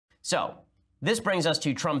So this brings us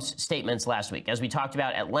to Trump's statements last week. As we talked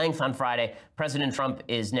about at length on Friday, President Trump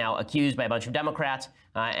is now accused by a bunch of Democrats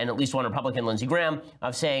and at least one Republican, Lindsey Graham,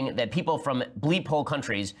 of saying that people from bleep hole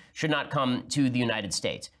countries should not come to the United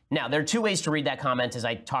States. Now, there are two ways to read that comment, as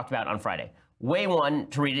I talked about on Friday. Way one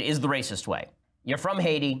to read it is the racist way. You're from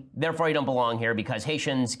Haiti, therefore you don't belong here because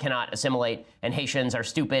Haitians cannot assimilate and Haitians are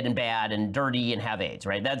stupid and bad and dirty and have AIDS,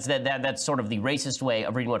 right? That's sort of the racist way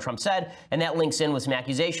of reading what Trump said, and that links in with some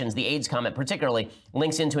accusations. The AIDS comment particularly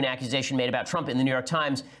links into an accusation made about Trump in the New York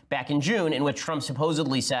Times back in June, in which Trump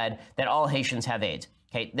supposedly said that all Haitians have AIDS.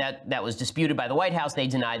 Okay, that was disputed by the White House. They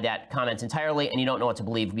denied that comment entirely, and you don't know what to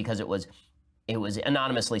believe because it was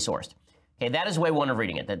anonymously sourced. Okay, that is way one of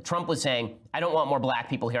reading it, that Trump was saying, I don't want more black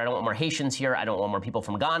people here. I don't want more Haitians here. I don't want more people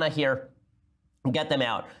from Ghana here. Get them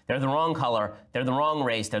out. They're the wrong color. They're the wrong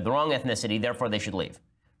race. They're the wrong ethnicity. Therefore, they should leave.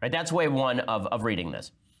 Right? That's way one of reading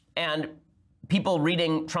this. And people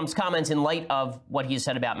reading Trump's comments in light of what he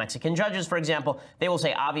said about Mexican judges, for example, they will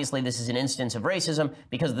say, obviously, this is an instance of racism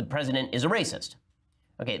because the president is a racist.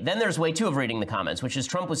 Okay, then there's way two of reading the comments, which is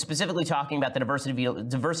Trump was specifically talking about the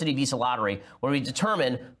diversity visa lottery, where we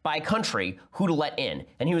determine by country who to let in.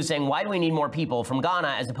 And he was saying, why do we need more people from Ghana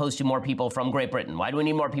as opposed to more people from Great Britain? Why do we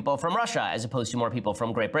need more people from Russia as opposed to more people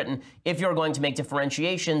from Great Britain? If you're going to make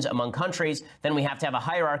differentiations among countries, then we have to have a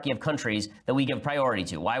hierarchy of countries that we give priority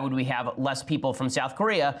to. Why would we have less people from South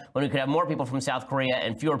Korea when we could have more people from South Korea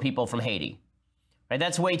and fewer people from Haiti? Right,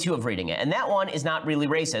 that's way two of reading it. And that one is not really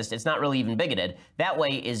racist. It's not really even bigoted. That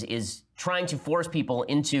way is trying to force people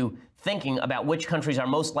into thinking about which countries are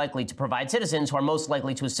most likely to provide citizens who are most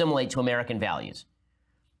likely to assimilate to American values.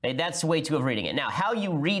 Right, that's way two of reading it. Now, how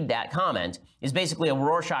you read that comment is basically a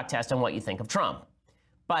Rorschach test on what you think of Trump.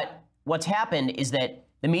 But what's happened is that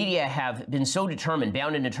the media have been so determined,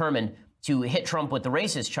 bound and determined, to hit Trump with the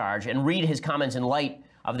racist charge and read his comments in light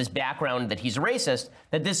of this background that he's a racist,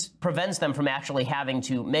 that this prevents them from actually having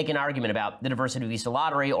to make an argument about the diversity visa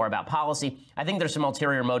lottery or about policy. I think there's some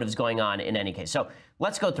ulterior motives going on in any case. So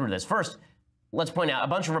let's go through this. First, let's point out a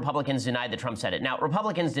bunch of Republicans denied that Trump said it. Now,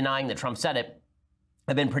 Republicans denying that Trump said it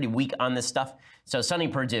have been pretty weak on this stuff. So Sonny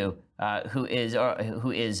Perdue, who is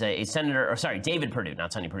a senator, or sorry, David Perdue,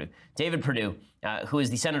 not Sonny Perdue, David Perdue, who is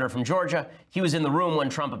the senator from Georgia. He was in the room when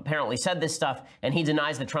Trump apparently said this stuff, and he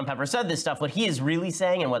denies that Trump ever said this stuff. What he is really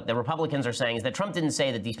saying, and what the Republicans are saying, is that Trump didn't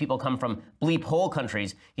say that these people come from bleep hole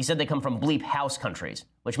countries. He said they come from bleep house countries,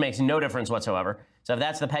 which makes no difference whatsoever. So if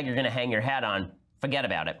that's the peg you're going to hang your hat on, forget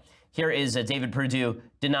about it. Here is David Perdue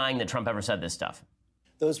denying that Trump ever said this stuff.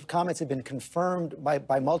 Those comments have been confirmed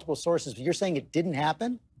by multiple sources. You're saying it didn't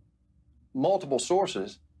happen? Multiple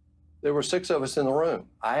sources. There were 6 of us in the room.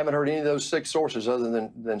 I haven't heard any of those 6 sources other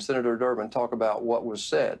than Senator Durbin talk about what was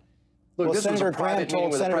said. Look, well, this Senator was a private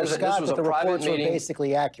Graham told Senator Scott that the reports were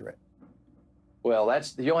basically accurate. Well,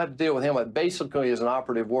 you don't have to deal with him. But basically is an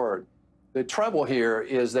operative word. The trouble here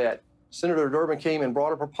is that Senator Durbin came and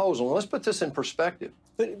brought a proposal. And let's put this in perspective.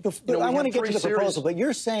 But I want to get to the proposal. But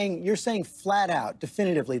you're saying flat out,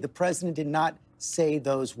 definitively, the president did not say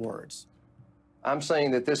those words. I'm saying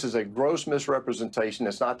that this is a gross misrepresentation.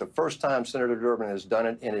 It's not the first time Senator Durbin has done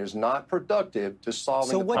it, and it is not productive to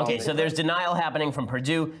solving the problem. Okay, so there's denial happening from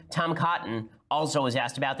Perdue. Tom Cotton also was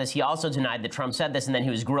asked about this. He also denied that Trump said this, and then he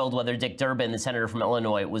was grilled whether Dick Durbin, the senator from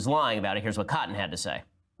Illinois, was lying about it. Here's what Cotton had to say.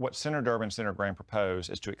 What Senator Durbin and Senator Graham propose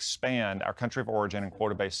is to expand our country of origin and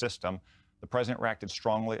quota-based system. The president reacted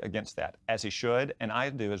strongly against that, as he should, and I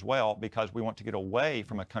do as well, because we want to get away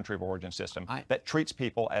from a country of origin system that treats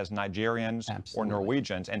people as Nigerians or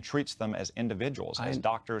Norwegians and treats them as individuals, as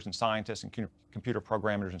doctors and scientists and computer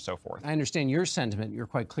programmers and so forth. I understand your sentiment. You're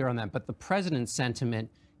quite clear on that. But the president's sentiment,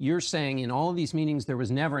 you're saying in all of these meetings, there was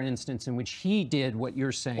never an instance in which he did what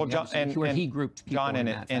you're saying, well, John, where he grouped people John, in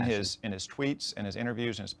his tweets, in his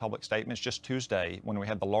interviews, in his public statements, just Tuesday, when we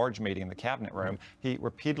had the large meeting in the cabinet room, he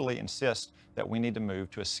repeatedly insists that we need to move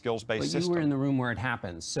to a skills-based system. But you were in the room where it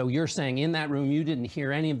happens. So you're saying in that room you didn't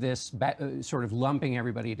hear any of this sort of lumping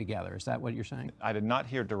everybody together. Is that what you're saying? I did not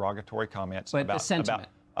hear derogatory comments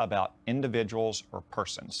about individuals or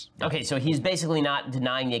persons. Okay, so he's basically not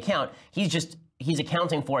denying the account. He's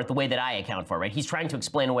accounting for it the way that I account for it, right? He's trying to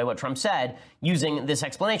explain away what Trump said using this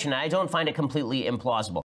explanation. And I don't find it completely implausible.